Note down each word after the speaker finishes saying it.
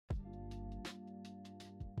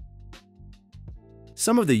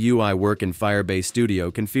Some of the UI work in Firebase Studio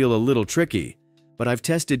can feel a little tricky, but I've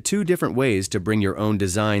tested two different ways to bring your own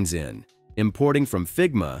designs in, importing from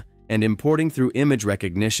Figma and importing through image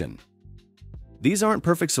recognition. These aren't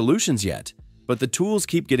perfect solutions yet, but the tools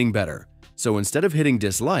keep getting better, so instead of hitting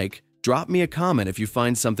dislike, drop me a comment if you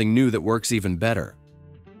find something new that works even better.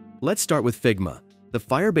 Let's start with Figma. The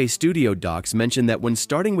Firebase Studio docs mention that when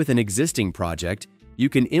starting with an existing project, you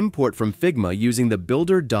can import from Figma using the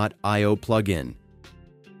builder.io plugin.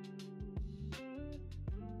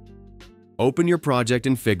 Open your project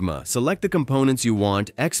in Figma, select the components you want,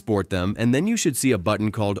 export them, and then you should see a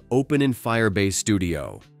button called Open in Firebase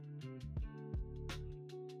Studio.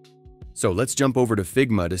 So let's jump over to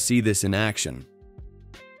Figma to see this in action.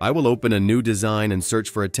 I will open a new design and search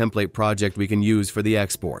for a template project we can use for the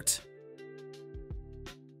export.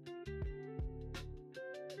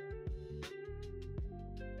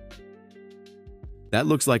 That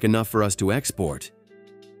looks like enough for us to export.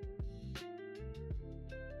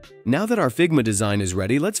 Now that our Figma design is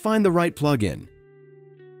ready, let's find the right plugin.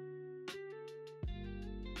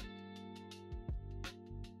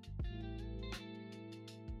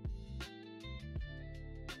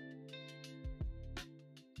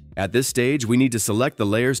 At this stage, we need to select the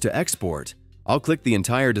layers to export. I'll click the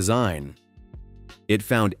entire design. It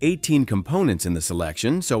found 18 components in the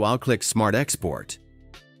selection, so I'll click Smart Export.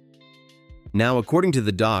 Now, according to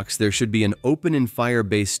the docs, there should be an Open in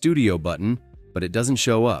Firebase Studio button, but it doesn't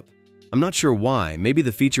show up. I'm not sure why, maybe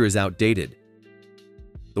the feature is outdated.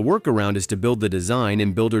 The workaround is to build the design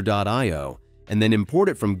in builder.io and then import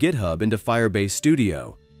it from GitHub into Firebase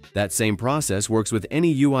Studio. That same process works with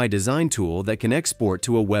any UI design tool that can export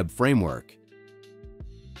to a web framework.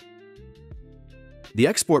 The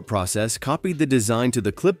export process copied the design to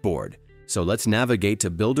the clipboard, so let's navigate to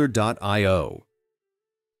builder.io.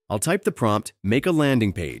 I'll type the prompt, make a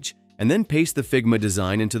landing page, and then paste the Figma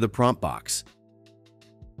design into the prompt box.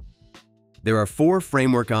 There are 4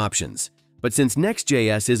 framework options, but since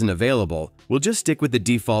Next.js isn't available, we'll just stick with the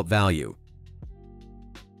default value.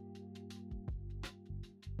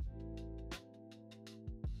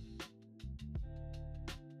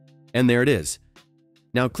 And there it is.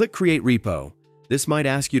 Now click Create Repo. This might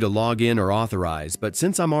ask you to log in or authorize, but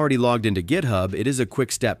since I'm already logged into GitHub, it is a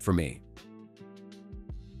quick step for me.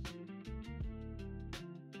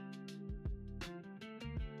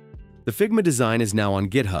 The Figma design is now on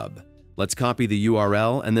GitHub. Let's copy the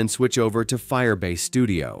URL and then switch over to Firebase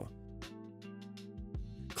Studio.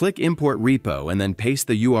 Click Import Repo and then paste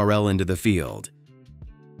the URL into the field.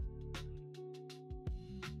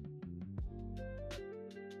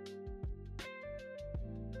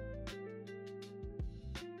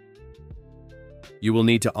 You will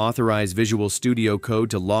need to authorize Visual Studio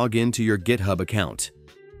Code to log into your GitHub account.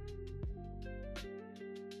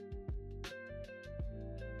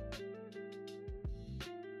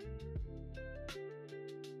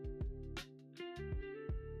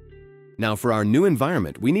 Now for our new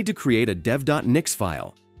environment, we need to create a dev.nix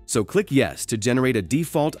file. So click Yes to generate a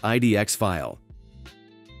default IDX file.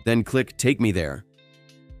 Then click Take Me There.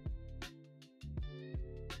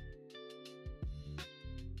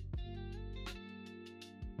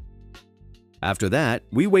 After that,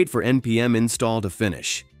 we wait for npm install to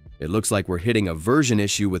finish. It looks like we're hitting a version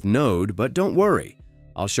issue with Node, but don't worry.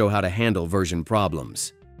 I'll show how to handle version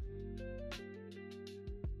problems.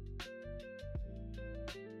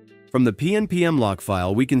 From the pnpm log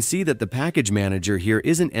file, we can see that the package manager here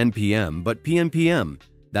isn't npm, but pnpm.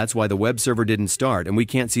 That's why the web server didn't start and we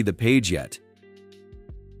can't see the page yet.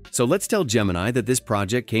 So let's tell Gemini that this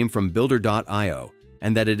project came from builder.io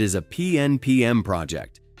and that it is a pnpm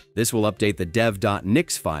project. This will update the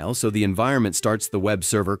dev.nix file so the environment starts the web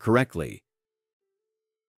server correctly.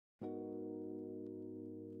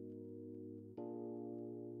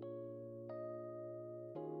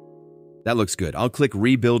 That looks good. I'll click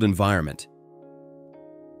Rebuild Environment.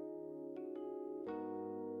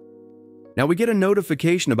 Now we get a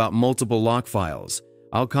notification about multiple lock files.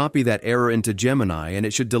 I'll copy that error into Gemini and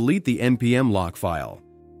it should delete the npm lock file.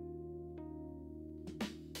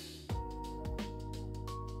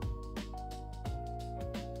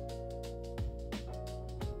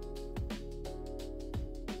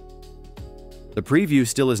 The preview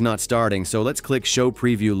still is not starting, so let's click Show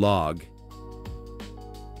Preview Log.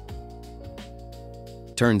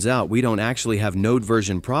 Turns out we don't actually have Node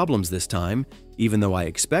version problems this time, even though I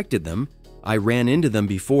expected them. I ran into them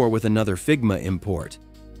before with another Figma import.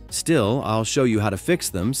 Still, I'll show you how to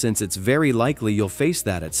fix them since it's very likely you'll face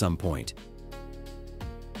that at some point.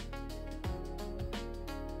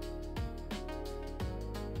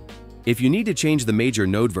 If you need to change the major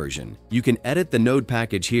Node version, you can edit the Node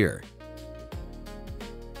package here.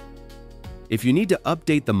 If you need to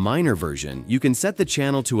update the minor version, you can set the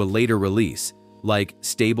channel to a later release, like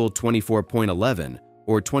stable 24.11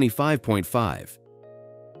 or 25.5.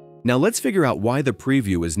 Now let's figure out why the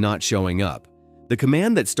preview is not showing up. The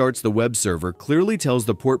command that starts the web server clearly tells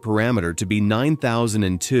the port parameter to be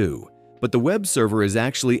 9002, but the web server is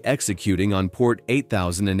actually executing on port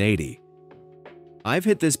 8080. I've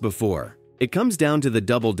hit this before. It comes down to the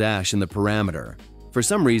double dash in the parameter. For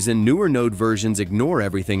some reason, newer node versions ignore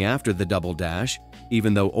everything after the double dash,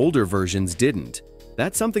 even though older versions didn't.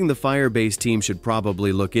 That's something the Firebase team should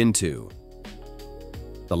probably look into.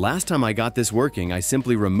 The last time I got this working, I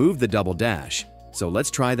simply removed the double dash, so let's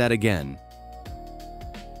try that again.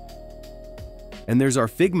 And there's our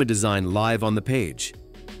Figma design live on the page.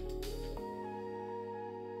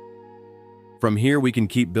 From here, we can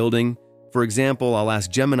keep building. For example, I'll ask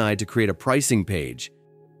Gemini to create a pricing page.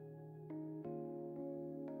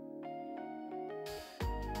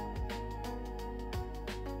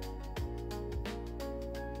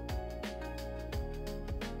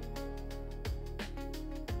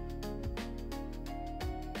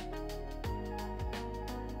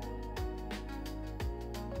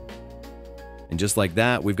 And just like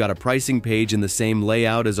that, we've got a pricing page in the same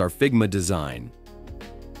layout as our Figma design.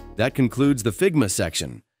 That concludes the Figma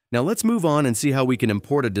section. Now let's move on and see how we can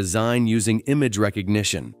import a design using image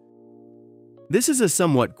recognition. This is a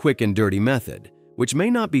somewhat quick and dirty method, which may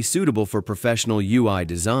not be suitable for professional UI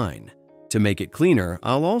design. To make it cleaner,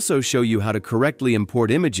 I'll also show you how to correctly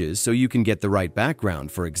import images so you can get the right background,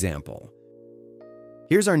 for example.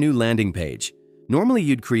 Here's our new landing page. Normally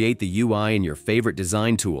you'd create the UI in your favorite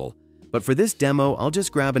design tool, but for this demo, I'll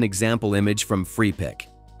just grab an example image from FreePic.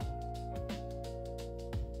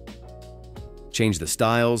 Change the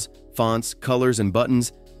styles, fonts, colors, and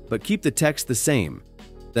buttons, but keep the text the same.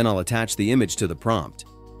 Then I'll attach the image to the prompt.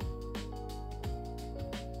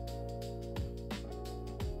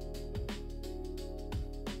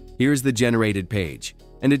 Here's the generated page,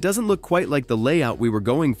 and it doesn't look quite like the layout we were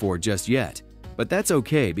going for just yet, but that's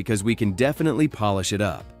okay because we can definitely polish it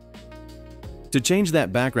up. To change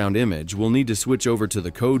that background image, we'll need to switch over to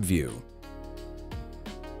the code view.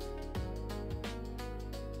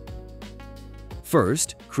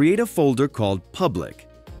 First, create a folder called Public.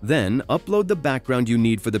 Then, upload the background you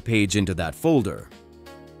need for the page into that folder.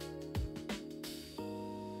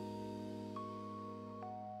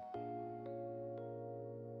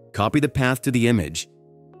 Copy the path to the image.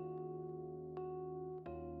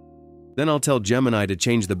 Then I'll tell Gemini to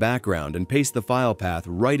change the background and paste the file path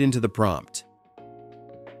right into the prompt.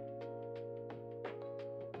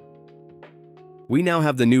 We now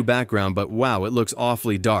have the new background, but wow, it looks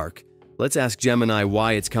awfully dark. Let's ask Gemini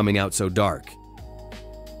why it's coming out so dark.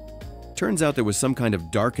 Turns out there was some kind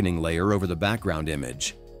of darkening layer over the background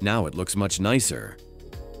image. Now it looks much nicer.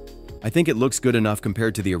 I think it looks good enough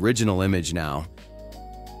compared to the original image now.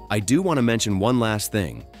 I do want to mention one last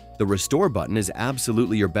thing. The restore button is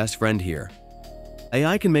absolutely your best friend here.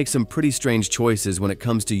 AI can make some pretty strange choices when it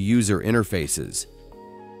comes to user interfaces.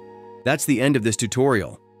 That's the end of this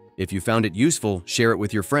tutorial. If you found it useful, share it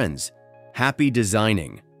with your friends. Happy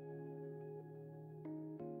designing!